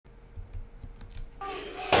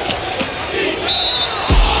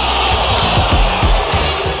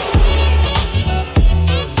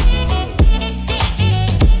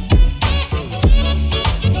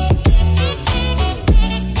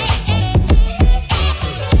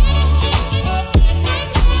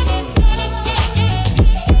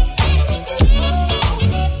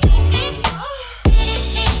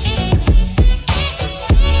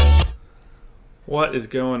What is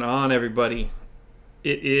going on, everybody?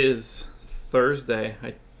 It is Thursday,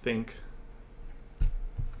 I think.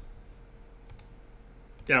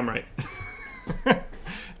 Yeah, I'm right.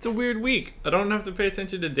 It's a weird week. I don't have to pay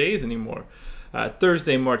attention to days anymore.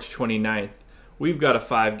 Thursday, March 29th. We've got a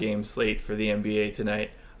 5-game slate for the NBA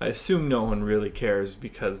tonight. I assume no one really cares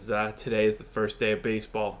because today is the first day of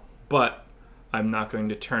baseball. But I'm not going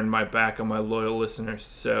to turn my back on my loyal listeners,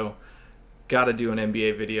 so gotta do an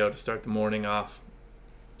NBA video to start the morning off.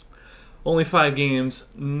 Only 5 games,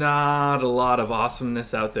 not a lot of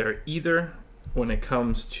awesomeness out there either when it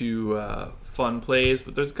comes to fun plays,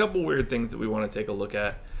 but there's a couple weird things that we want to take a look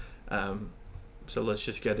at. So let's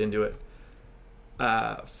just get into it.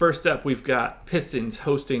 First up, we've got Pistons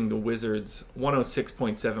hosting the Wizards.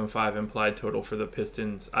 106.75 implied total for the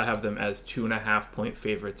Pistons. I have them as 2.5-point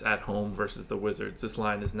favorites at home versus the Wizards. This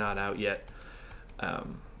line is not out yet.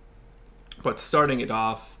 But starting it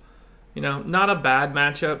off, not a bad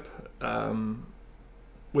matchup.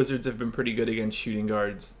 Wizards have been pretty good against shooting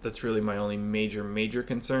guards. That's really my only major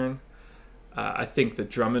concern. I think that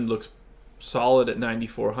Drummond looks solid at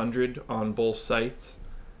 9,400 on both sites.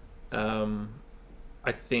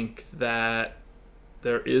 I think that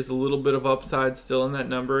there is a little bit of upside still in that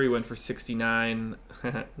number. He went for 69.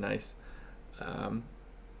 Nice.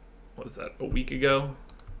 What was that, a week ago?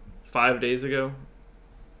 5 days ago?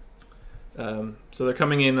 So they're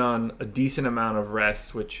coming in on a decent amount of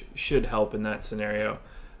rest, which should help in that scenario.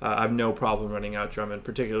 I have no problem running out Drummond,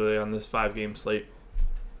 particularly on this 5-game slate.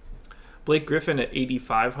 Blake Griffin at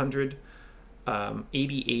 8,500,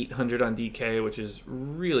 8,800 on DK, which is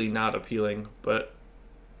really not appealing. But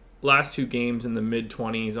last 2 games in the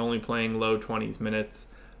mid-20s, only playing low 20s minutes.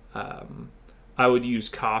 I would use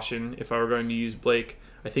caution if I were going to use Blake.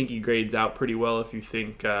 I think he grades out pretty well if you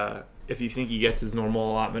think he gets his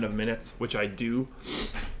normal allotment of minutes, which I do.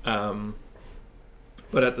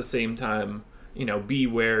 But at the same time, be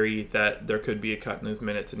wary that there could be a cut in his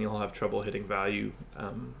minutes and he'll have trouble hitting value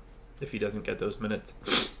if he doesn't get those minutes.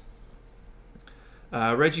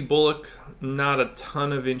 Reggie Bullock, not a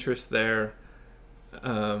ton of interest there.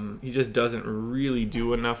 He just doesn't really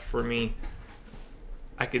do enough for me.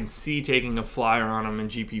 I can see taking a flyer on him in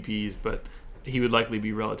GPPs, but he would likely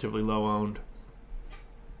be relatively low owned.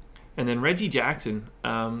 And then Reggie Jackson,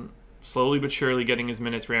 slowly but surely getting his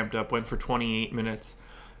minutes ramped up, went for 28 minutes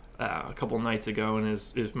a couple nights ago in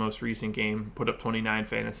his most recent game, put up 29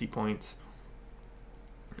 fantasy points.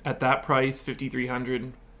 At that price,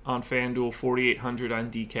 5,300 on FanDuel, 4,800 on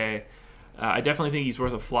DK. I definitely think he's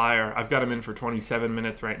worth a flyer. I've got him in for 27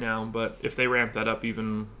 minutes right now, but if they ramp that up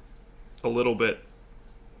even a little bit,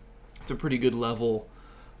 it's a pretty good level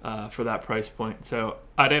for that price point. So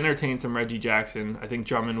I'd entertain some Reggie Jackson. I think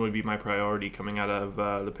Drummond would be my priority coming out of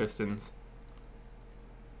the Pistons.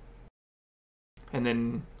 And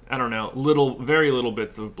then, I don't know, very little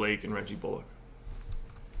bits of Blake and Reggie Bullock.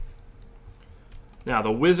 Now,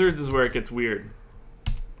 the Wizards is where it gets weird.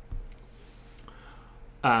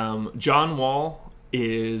 John Wall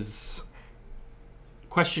is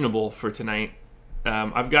questionable for tonight.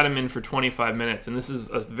 I've got him in for 25 minutes, and this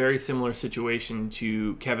is a very similar situation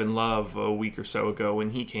to Kevin Love a week or so ago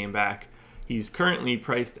when he came back. He's currently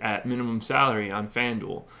priced at minimum salary on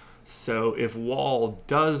FanDuel. So if Wall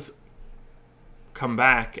does come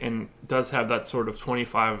back and does have that sort of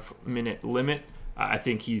 25-minute limit, I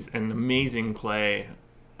think he's an amazing play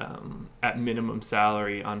at minimum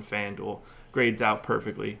salary on FanDuel. Grades out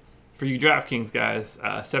perfectly. For you DraftKings guys,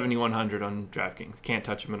 7,100 on DraftKings. Can't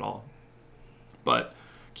touch him at all. But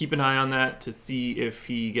keep an eye on that to see if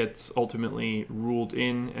he gets ultimately ruled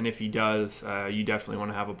in, and if he does, you definitely want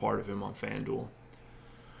to have a part of him on FanDuel.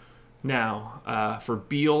 Now, for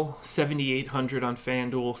Beal, 7,800 on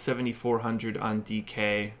FanDuel, 7,400 on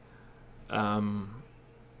DK. I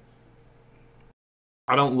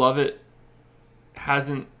don't love it.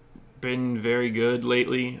 Hasn't been very good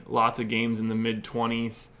lately. Lots of games in the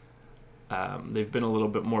mid-20s. They've been a little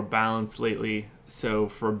bit more balanced lately. So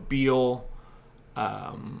for Beal,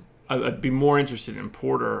 I'd be more interested in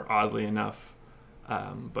Porter, oddly enough.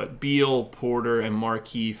 But Beal, Porter, and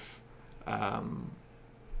Markieff, I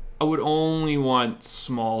would only want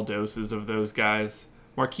small doses of those guys.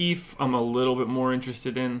 Markieff, I'm a little bit more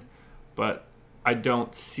interested in, but I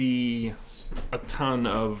don't see a ton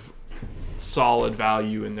of solid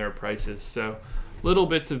value in their prices. So little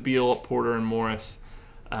bits of Beal, Porter, and Morris.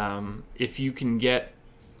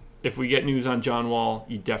 If we get news on John Wall,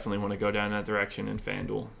 you definitely want to go down that direction in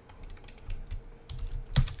FanDuel.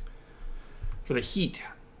 For the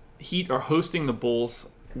Heat are hosting the Bulls.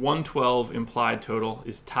 112 implied total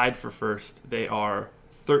is tied for first. They are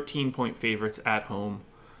 13-point favorites at home.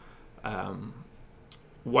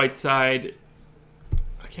 Whiteside,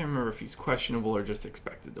 I can't remember if he's questionable or just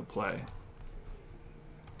expected to play.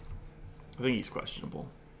 I think he's questionable.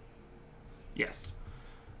 Yes.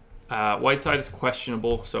 Whiteside is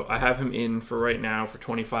questionable, so I have him in for right now for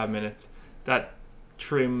 25 minutes. That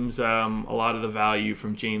trims a lot of the value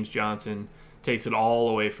from James Johnson, takes it all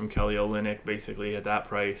away from Kelly Olynyk basically at that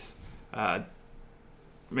price.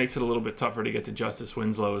 Makes it a little bit tougher to get to Justice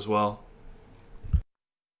Winslow as well.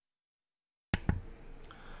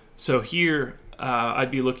 So here,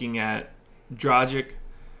 I'd be looking at Dragic,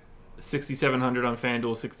 6,700 on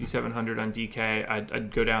FanDuel, 6,700 on DK.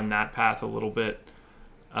 I'd go down that path a little bit.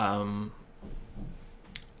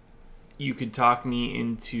 You could talk me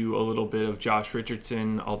into a little bit of Josh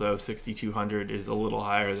Richardson, although 6,200 is a little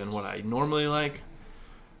higher than what I normally like.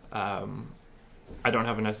 I don't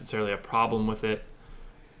have necessarily a problem with it.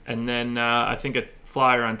 And then I think a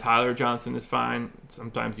flyer on Tyler Johnson is fine.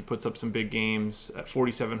 Sometimes he puts up some big games at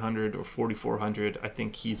 4,700 or 4,400. I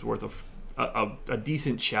think he's worth a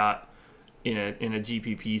decent shot in a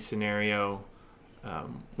GPP scenario.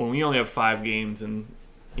 When we only have 5 games and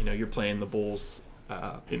you're playing the Bulls,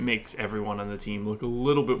 it makes everyone on the team look a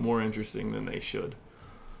little bit more interesting than they should.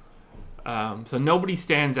 So nobody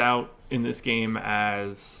stands out in this game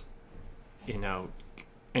as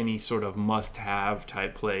any sort of must-have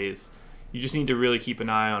type plays. You just need to really keep an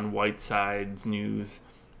eye on Whiteside's news.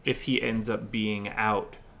 If he ends up being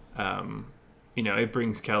out, it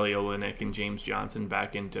brings Kelly Olynyk and James Johnson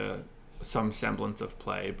back into some semblance of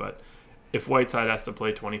play. But if Whiteside has to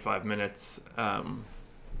play 25 minutes,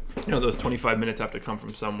 those 25 minutes have to come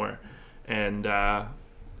from somewhere. And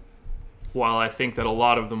while I think that a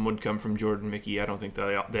lot of them would come from Jordan Mickey, I don't think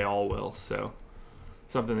that they all will. So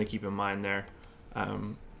something to keep in mind there.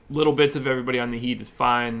 Little bits of everybody on the Heat is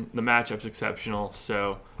fine. The matchup's exceptional,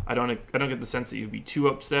 so I don't get the sense that you'd be too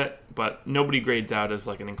upset, but nobody grades out as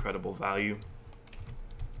like an incredible value.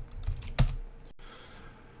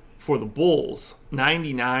 For the Bulls,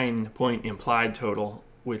 99-point implied total,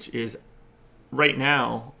 which is right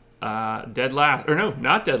now dead last. Or no,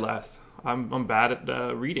 not dead last. I'm bad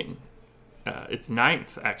at reading. It's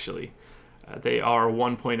 9th, actually. They are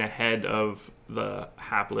 1 point ahead of the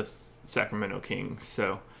hapless Sacramento Kings.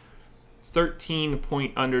 So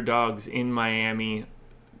 13-point underdogs in Miami.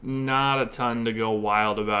 Not a ton to go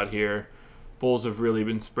wild about here. Bulls have really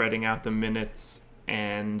been spreading out the minutes,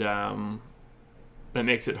 and that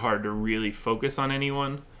makes it hard to really focus on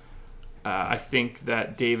anyone. I think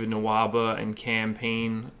that David Nwaba and Cam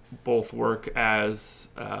Payne both work as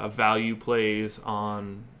value plays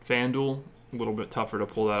on FanDuel. A little bit tougher to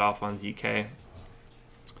pull that off on DK.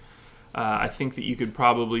 I think that you could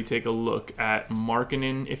probably take a look at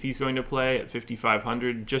Markkanen if he's going to play at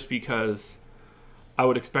 5,500, just because I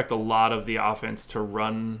would expect a lot of the offense to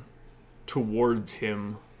run towards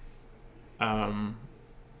him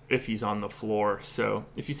if he's on the floor. So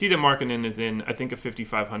if you see that Markkanen is in, I think a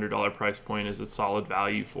 $5,500 price point is a solid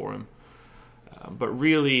value for him. But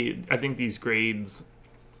really, I think these grades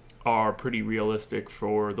are pretty realistic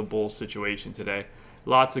for the Bulls situation today.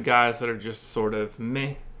 Lots of guys that are just sort of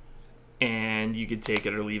meh, and you could take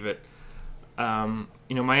it or leave it.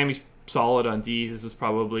 Miami's solid on D. This is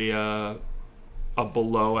probably a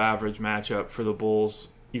below average matchup for the Bulls,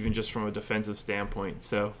 even just from a defensive standpoint.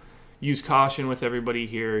 So use caution with everybody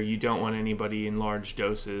here. You don't want anybody in large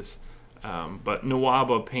doses. But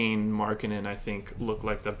Nwaba, Payne, Markkanen, I think, look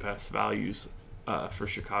like the best values for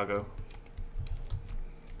Chicago.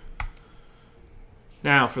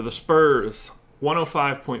 Now, for the Spurs,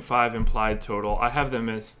 105.5 implied total. I have them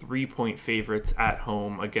as 3-point favorites at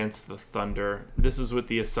home against the Thunder. This is with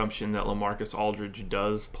the assumption that LaMarcus Aldridge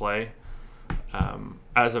does play.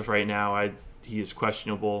 As of right now, he is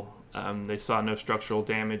questionable. They saw no structural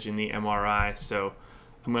damage in the MRI, so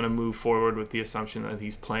I'm going to move forward with the assumption that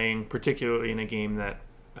he's playing, particularly in a game that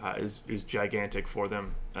is gigantic for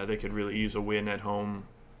them. They could really use a win at home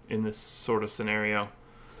in this sort of scenario.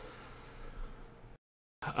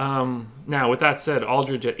 Now, with that said,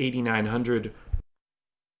 Aldridge at 8,900,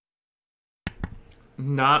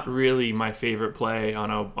 not really my favorite play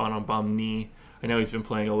on a bum knee. I know he's been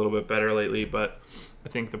playing a little bit better lately, but I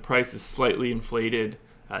think the price is slightly inflated.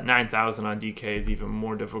 9,000 on DK is even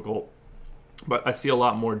more difficult, but I see a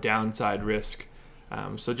lot more downside risk.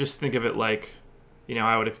 So just think of it like,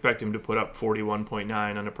 I would expect him to put up 41.9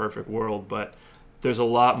 on a perfect world, but there's a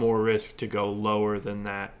lot more risk to go lower than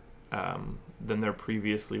that. Than there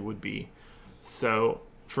previously would be. So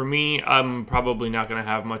for me, I'm probably not going to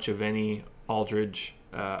have much of any Aldridge.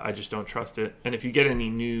 I just don't trust it. And if you get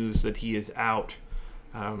any news that he is out,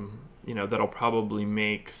 that'll probably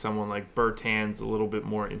make someone like Bertans a little bit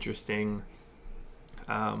more interesting.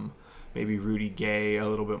 Maybe Rudy Gay a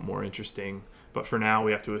little bit more interesting. But for now,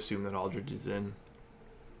 we have to assume that Aldridge is in.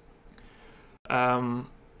 I'd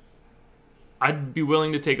be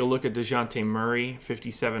willing to take a look at DeJounte Murray,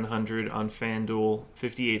 5,700 on FanDuel,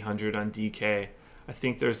 5,800 on DK. I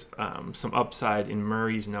think there's some upside in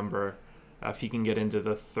Murray's number if he can get into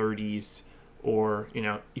the 30s, or,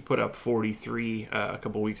 he put up 43 a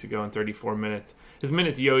couple weeks ago in 34 minutes. His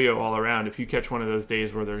minutes yo-yo all around. If you catch one of those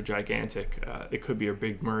days where they're gigantic, it could be a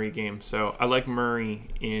big Murray game. So I like Murray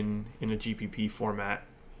in a GPP format.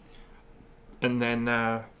 And then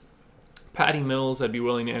Patty Mills, I'd be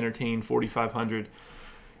willing to entertain, 4,500.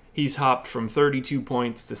 He's hopped from 32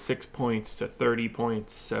 points to 6 points to 30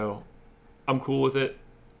 points, so I'm cool with it.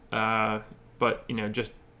 But,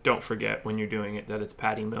 just don't forget when you're doing it that it's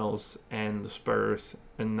Patty Mills and the Spurs,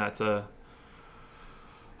 and that's a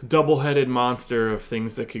double-headed monster of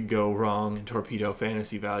things that could go wrong in torpedo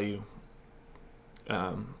fantasy value.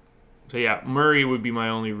 So yeah, Murray would be my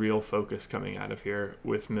only real focus coming out of here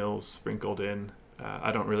with Mills sprinkled in.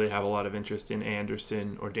 I don't really have a lot of interest in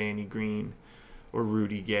Anderson or Danny Green or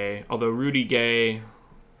Rudy Gay. Although Rudy Gay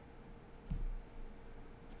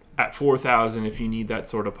at 4,000, if you need that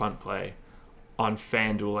sort of punt play on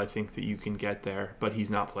FanDuel, I think that you can get there, but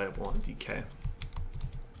he's not playable on DK.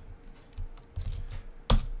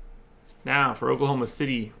 Now for Oklahoma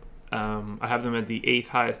City, I have them at the 8th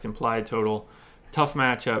highest implied total. Tough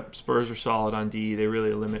matchup. Spurs are solid on D. They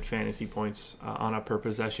really limit fantasy points on a per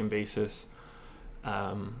possession basis.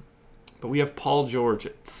 But we have Paul George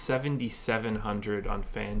at 7,700 on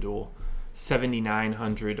FanDuel,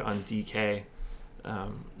 7,900 on DK.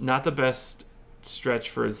 Not the best stretch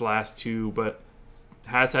for his last two, but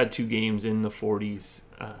has had 2 games in the 40s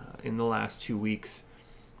in the last 2 weeks.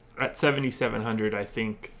 At 7,700, I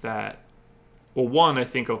think that, I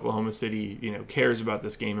think Oklahoma City, cares about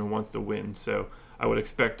this game and wants to win. So I would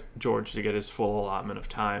expect George to get his full allotment of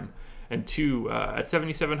time. And 2, at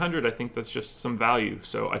 7,700, I think that's just some value.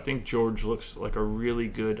 So I think George looks like a really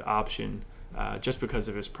good option just because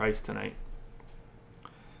of his price tonight.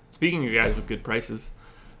 Speaking of guys with good prices,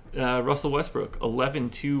 Russell Westbrook,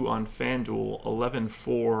 11-2 on FanDuel,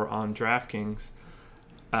 11-4 on DraftKings.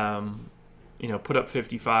 Put up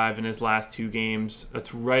 55 in his last 2 games.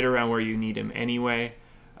 That's right around where you need him anyway.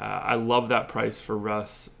 I love that price for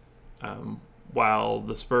Russ. While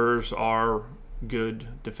the Spurs are good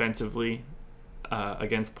defensively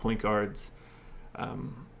against point guards,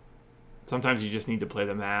 sometimes you just need to play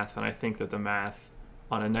the math, and I think that the math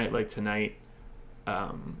on a night like tonight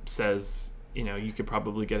says you could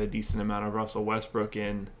probably get a decent amount of Russell Westbrook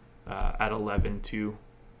in at 11-2.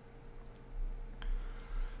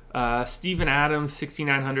 Steven Adams,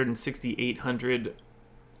 6,900 and 6,800.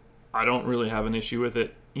 I don't really have an issue with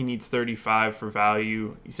it. He needs 35 for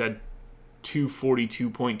value. He's had 2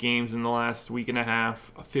 42-point games in the last week and a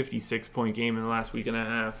half, a 56-point game in the last week and a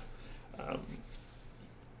half.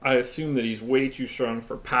 I assume that he's way too strong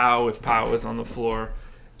for Powell if Powell is on the floor.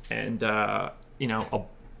 And, a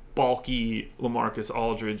bulky LaMarcus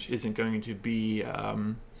Aldridge isn't going to be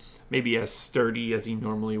maybe as sturdy as he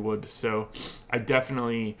normally would. So I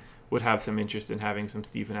definitely would have some interest in having some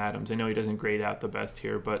Steven Adams. I know he doesn't grade out the best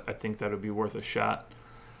here, but I think that would be worth a shot.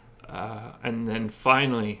 And then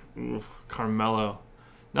finally, Carmelo.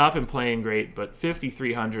 Not been playing great, but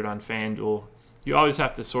 5,300 on FanDuel. You always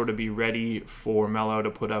have to sort of be ready for Melo to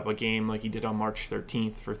put up a game like he did on March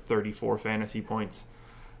 13th for 34 fantasy points.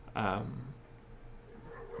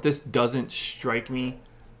 This doesn't strike me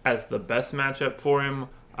as the best matchup for him.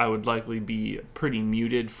 I would likely be pretty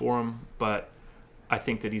muted for him, but I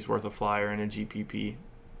think that he's worth a flyer in a GPP.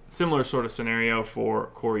 Similar sort of scenario for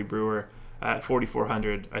Corey Brewer. At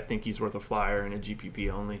 4,400, I think he's worth a flyer in a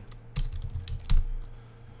GPP only.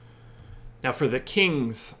 Now for the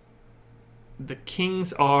Kings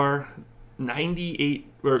are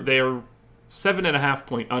 98, or they are 7.5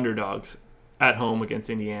 point underdogs at home against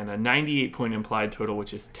Indiana. 98-point implied total,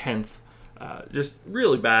 which is 10th. Just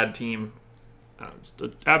really bad team.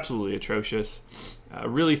 Just absolutely atrocious.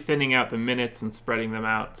 Really thinning out the minutes and spreading them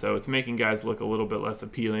out, so it's making guys look a little bit less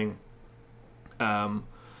appealing.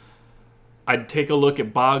 I'd take a look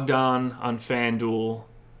at Bogdan on FanDuel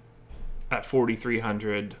at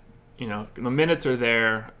 4,300. The minutes are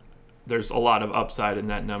there. There's a lot of upside in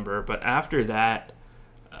that number. But after that,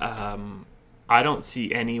 I don't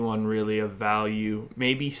see anyone really of value.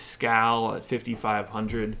 Maybe Scal at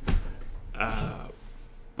 5,500.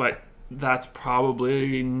 But that's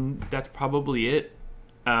probably it.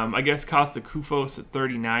 I guess Costa Koufos at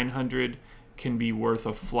 3,900 can be worth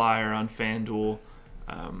a flyer on FanDuel.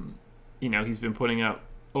 He's been putting up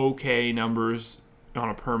okay numbers on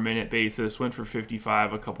a per minute basis. Went for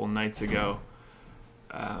 55 a couple nights ago.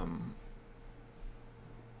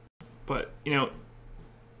 But, you know,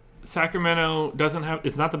 Sacramento doesn't have,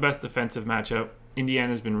 it's not the best defensive matchup.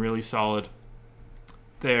 Indiana's been really solid.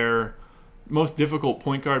 Their most difficult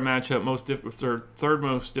point guard matchup, third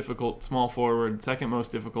most difficult small forward, second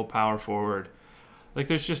most difficult power forward. Like,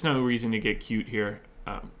 there's just no reason to get cute here.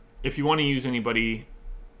 If you want to use anybody,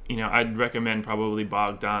 you know, I'd recommend probably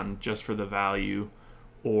Bogdan just for the value,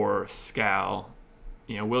 or Scal.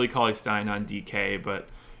 You know, Willie Cauley-Stein on DK, but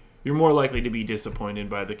you're more likely to be disappointed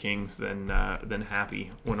by the Kings than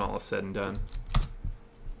happy when all is said and done.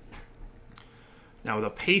 Now the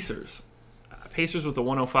Pacers. Pacers with the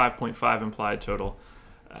 105.5 implied total.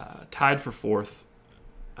 Tied for fourth.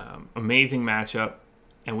 Amazing matchup.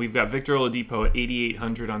 And we've got Victor Oladipo at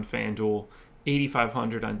 8,800 on FanDuel,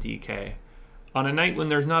 8,500 on DK. On a night when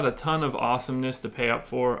there's not a ton of awesomeness to pay up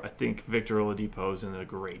for, I think Victor Oladipo is in a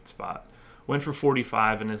great spot. Went for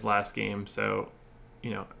 45 in his last game, so,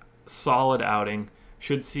 you know, solid outing.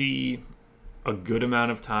 Should see a good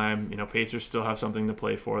amount of time. You know, Pacers still have something to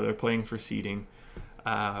play for. They're playing for seeding.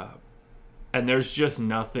 And there's just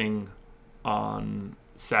nothing on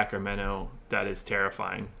Sacramento that is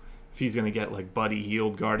terrifying. If he's going to get like Buddy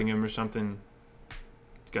Hield guarding him or something,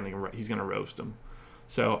 he's going to roast him.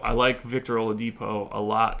 So I like Victor Oladipo a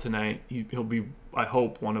lot tonight. He'll be, I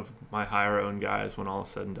hope, one of my higher owned guys when all is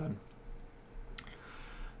said and done.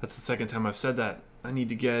 That's the second time I've said that. I need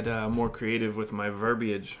to get more creative with my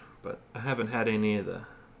verbiage, but I haven't had any of the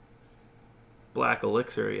black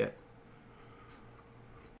elixir yet.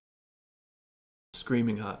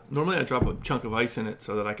 Screaming hot. Normally I drop a chunk of ice in it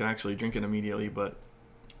so that I can actually drink it immediately, but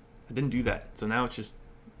I didn't do that. So now it's just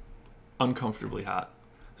uncomfortably hot.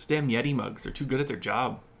 Those damn Yeti mugs, they're too good at their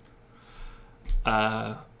job.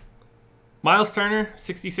 Miles Turner,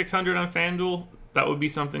 6,600 on FanDuel. That would be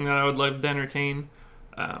something that I would love to entertain.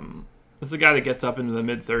 This is a guy that gets up into the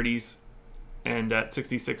mid-30s, and at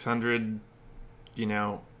 6,600, you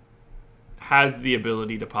know, has the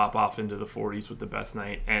ability to pop off into the 40s with the best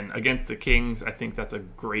night. And against the Kings, I think that's a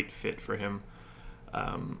great fit for him.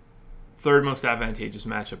 Third most advantageous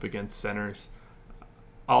matchup against centers.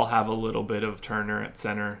 I'll have a little bit of Turner at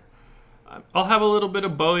center. I'll have a little bit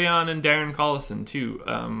of Bojan and Darren Collison too.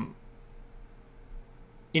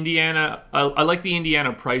 Indiana, I like the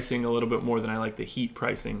Indiana pricing a little bit more than I like the Heat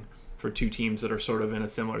pricing for two teams that are sort of in a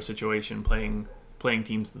similar situation, playing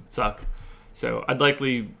teams that suck. So I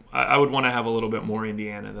would want to have a little bit more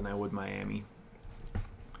Indiana than I would Miami.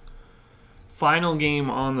 Final game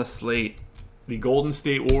on the slate, the Golden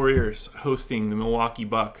State Warriors hosting the Milwaukee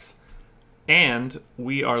Bucks. And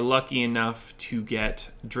we are lucky enough to get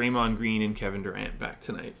Draymond Green and Kevin Durant back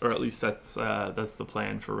tonight, or at least that's the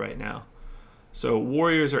plan for right now. So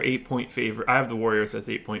Warriors are 8-point favorite. I have the Warriors as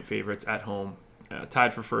 8-point favorites at home,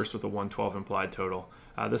 tied for first with a 112 implied total.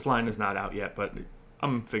 This line is not out yet, but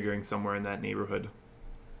I'm figuring somewhere in that neighborhood.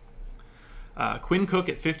 Quinn Cook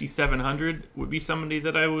at 5,700 would be somebody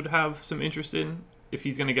that I would have some interest in if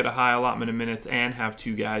he's going to get a high allotment of minutes and have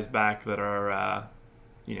two guys back that are,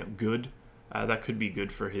 good. That could be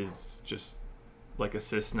good for his just like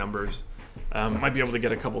assist numbers. Might be able to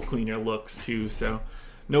get a couple cleaner looks too. So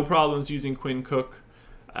no problems using Quinn Cook.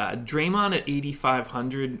 Draymond at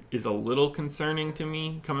 8,500 is a little concerning to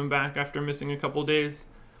me coming back after missing a couple days.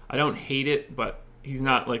 I don't hate it, but he's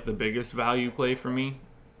not like the biggest value play for me.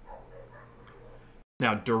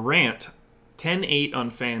 Now Durant, 10-8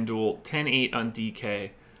 on FanDuel, 10-8 on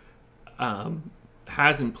DK.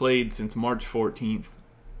 Hasn't played since March 14th.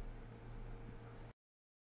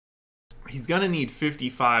 He's going to need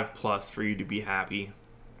 55 plus for you to be happy.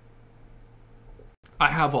 I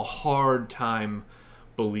have a hard time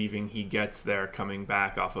believing he gets there coming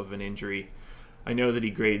back off of an injury. I know that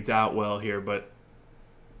he grades out well here, but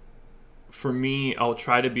for me, I'll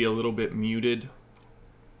try to be a little bit muted.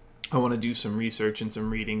 I want to do some research and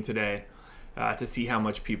some reading today to see how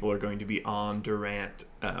much people are going to be on Durant.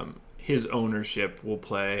 His ownership will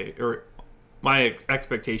play, or my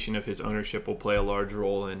expectation of his ownership will play a large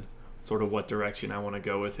role in sort of what direction I want to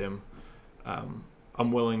go with him.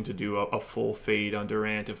 I'm willing to do a full fade on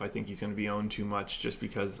Durant if I think he's going to be owned too much, just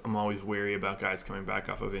because I'm always wary about guys coming back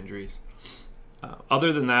off of injuries.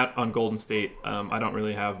 Other than that, on Golden State, I don't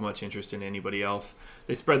really have much interest in anybody else.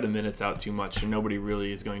 They spread the minutes out too much, so nobody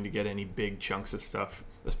really is going to get any big chunks of stuff,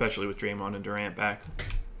 especially with Draymond and Durant back.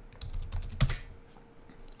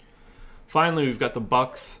 Finally, we've got the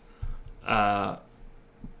Bucks.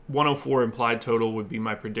 104 implied total would be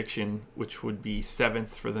my prediction, which would be 7th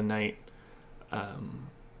for the night.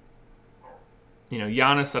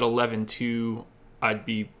 Giannis at 11-2, I'd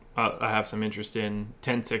be I have some interest in.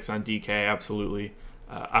 10-6 on DK, absolutely.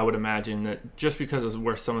 I would imagine that just because of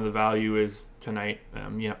where some of the value is tonight,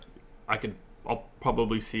 I'll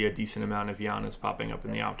probably see a decent amount of Giannis popping up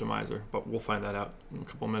in the optimizer, but we'll find that out in a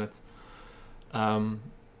couple minutes.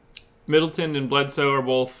 Middleton and Bledsoe are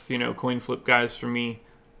both, coin flip guys for me.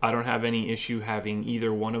 I don't have any issue having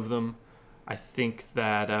either one of them. I think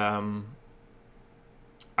that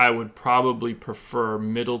I would probably prefer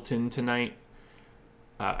Middleton tonight.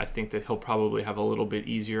 I think that he'll probably have a little bit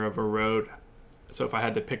easier of a road. So if I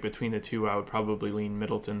had to pick between the two, I would probably lean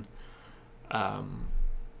Middleton. And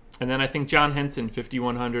then I think John Henson,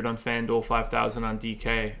 5,100 on FanDuel, 5,000 on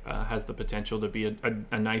DK, has the potential to be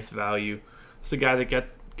a nice value. It's a guy that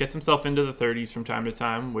gets himself into the 30s from time to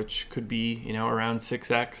time, which could be, around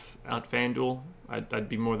 6x at FanDuel. I'd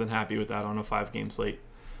be more than happy with that on a 5-game slate.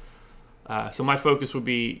 So my focus would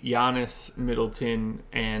be Giannis, Middleton,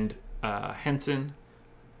 and Henson.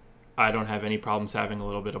 I don't have any problems having a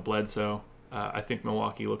little bit of Bledsoe. I think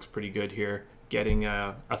Milwaukee looks pretty good here, getting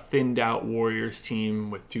a thinned out Warriors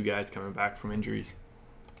team with 2 guys coming back from injuries.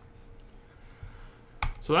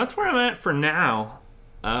 So that's where I'm at for now.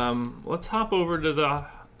 Let's hop over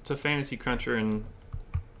to Fantasy Cruncher and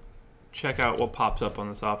check out what pops up on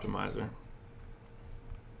this optimizer.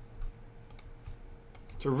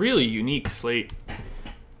 It's a really unique slate.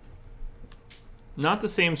 Not the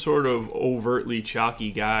same sort of overtly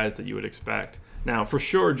chalky guys that you would expect. Now, for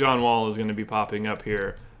sure, John Wall is going to be popping up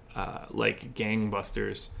here like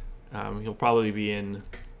gangbusters. He'll probably be in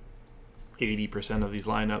 80% of these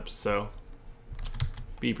lineups, so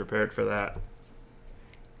be prepared for that.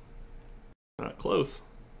 Not close.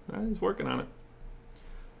 He's working on it.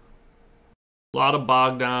 A lot of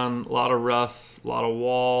Bogdan, a lot of Russ, a lot of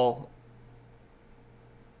Wall,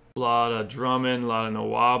 a lot of Drummond, a lot of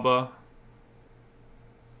Nwaba.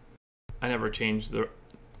 I never changed the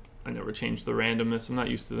randomness. I'm not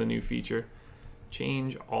used to the new feature.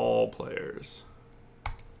 Change all players.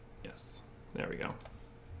 Yes, there we go.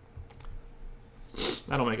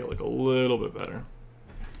 That'll make it look a little bit better.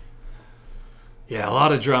 Yeah, a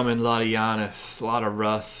lot of Drummond, a lot of Giannis, a lot of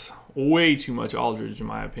Russ. Way too much Aldridge, in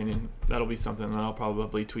my opinion. That'll be something that I'll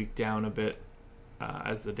probably tweak down a bit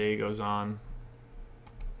as the day goes on.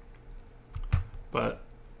 But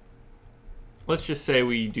let's just say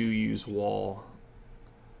we do use Wall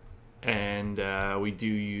and we do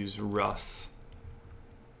use Russ.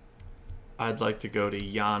 I'd like to go to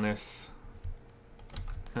Giannis.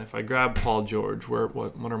 And if I grab Paul George,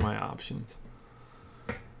 what are my options?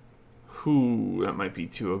 Ooh, that might be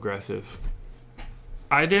too aggressive.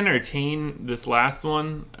 I'd entertain this last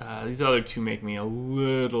one. These other two make me a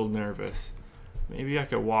little nervous. Maybe I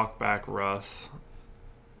could walk back Russ.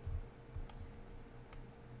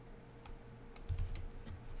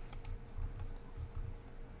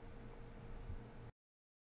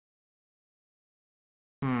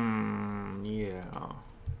 Yeah.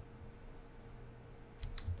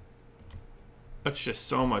 That's just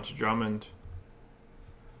so much Drummond.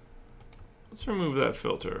 Let's remove that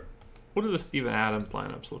filter. What do the Steven Adams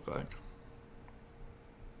lineups look like?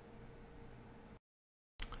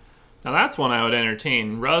 Now that's one I would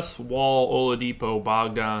entertain. Russ, Wall, Oladipo,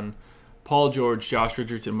 Bogdan, Paul George, Josh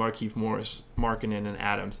Richardson, Markieff Morris, Markkanen, and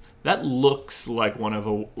Adams. That looks like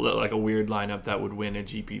like a weird lineup that would win a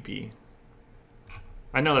GPP.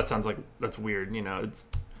 I know that sounds like that's weird.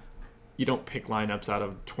 You don't pick lineups out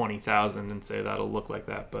of 20,000 and say that'll look like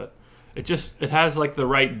that, but it has like the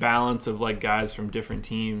right balance of like guys from different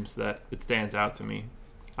teams that it stands out to me.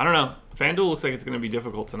 I don't know. FanDuel looks like it's going to be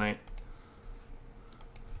difficult tonight.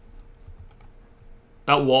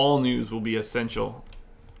 That Wall news will be essential.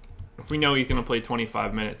 If we know he's going to play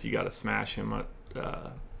 25 minutes, you got to smash him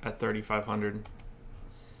at 3,500.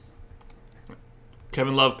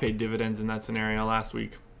 Kevin Love paid dividends in that scenario last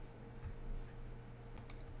week.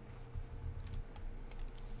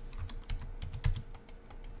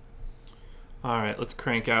 All right, let's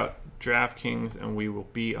crank out DraftKings and we will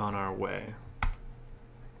be on our way.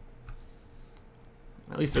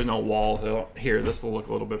 At least there's no Wall here. This will look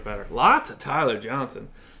a little bit better. Lots of Tyler Johnson.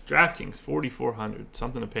 DraftKings 4,400.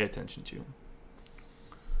 Something to pay attention to.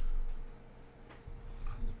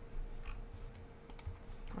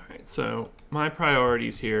 All right, so my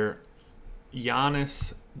priorities here: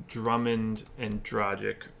 Giannis, Drummond, and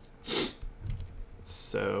Dragic.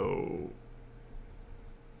 So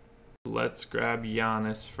let's grab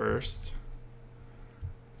Giannis first.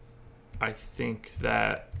 I think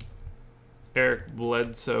that Eric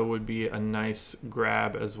Bledsoe would be a nice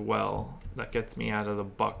grab as well. That gets me out of the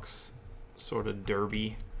Bucks sort of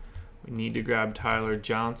derby. We need to grab Tyler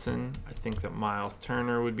Johnson. I think that Miles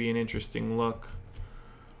Turner would be an interesting look.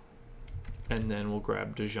 And then we'll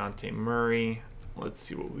grab DeJounte Murray. Let's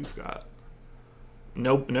see what we've got.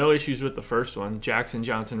 Nope, no issues with the first one. Jackson,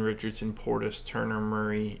 Johnson, Richardson, Portis, Turner,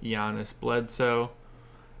 Murray, Giannis, Bledsoe.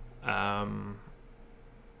 I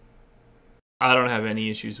don't have any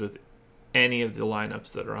issues with any of the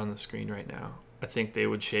lineups that are on the screen right now. I think they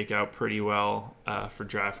would shake out pretty well for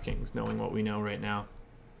DraftKings, knowing what we know right now.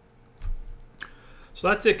 So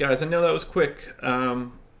that's it, guys. I know that was quick,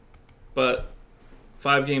 but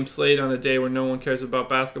 5-game slate on a day where no one cares about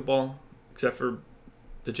basketball, except for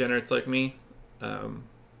degenerates like me. I'll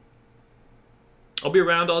be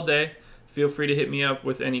around all day. Feel free to hit me up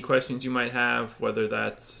with any questions you might have, whether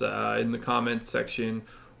that's in the comments section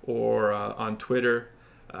or on Twitter.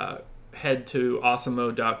 Head to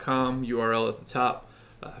awesomemode.com, URL at the top,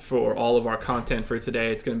 for all of our content for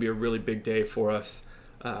today. It's going to be a really big day for us.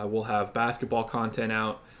 We'll have basketball content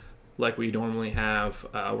out like we normally have.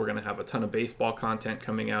 We're going to have a ton of baseball content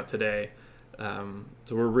coming out today. So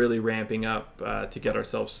we're really ramping up to get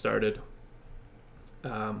ourselves started.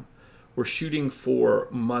 We're shooting for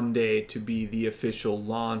Monday to be the official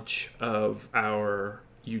launch of our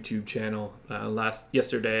YouTube channel.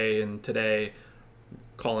 Yesterday and today,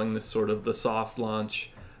 calling this sort of the soft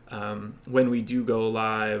launch. When we do go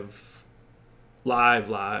live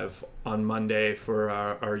on Monday for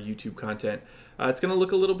our YouTube content, it's going to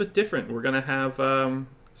look a little bit different. We're going to have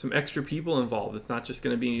some extra people involved. It's not just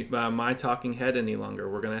going to be my talking head any longer.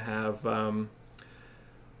 We're going to have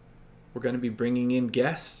we're going to be bringing in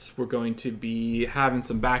guests. We're going to be having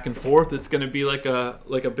some back and forth. It's going to be like a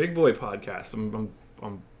big boy podcast.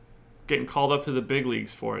 I'm getting called up to the big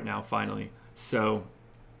leagues for it now, finally. So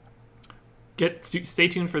stay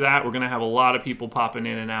tuned for that. We're going to have a lot of people popping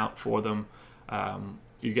in and out for them.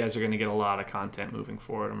 You guys are going to get a lot of content moving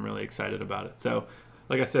forward. I'm really excited about it. So,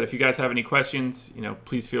 like I said, if you guys have any questions,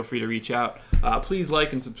 please feel free to reach out. Please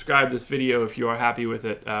like and subscribe this video if you are happy with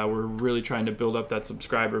it. We're really trying to build up that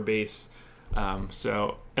subscriber base.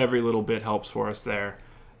 So every little bit helps for us there.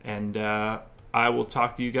 And I will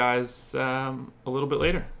talk to you guys a little bit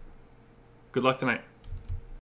later. Good luck tonight.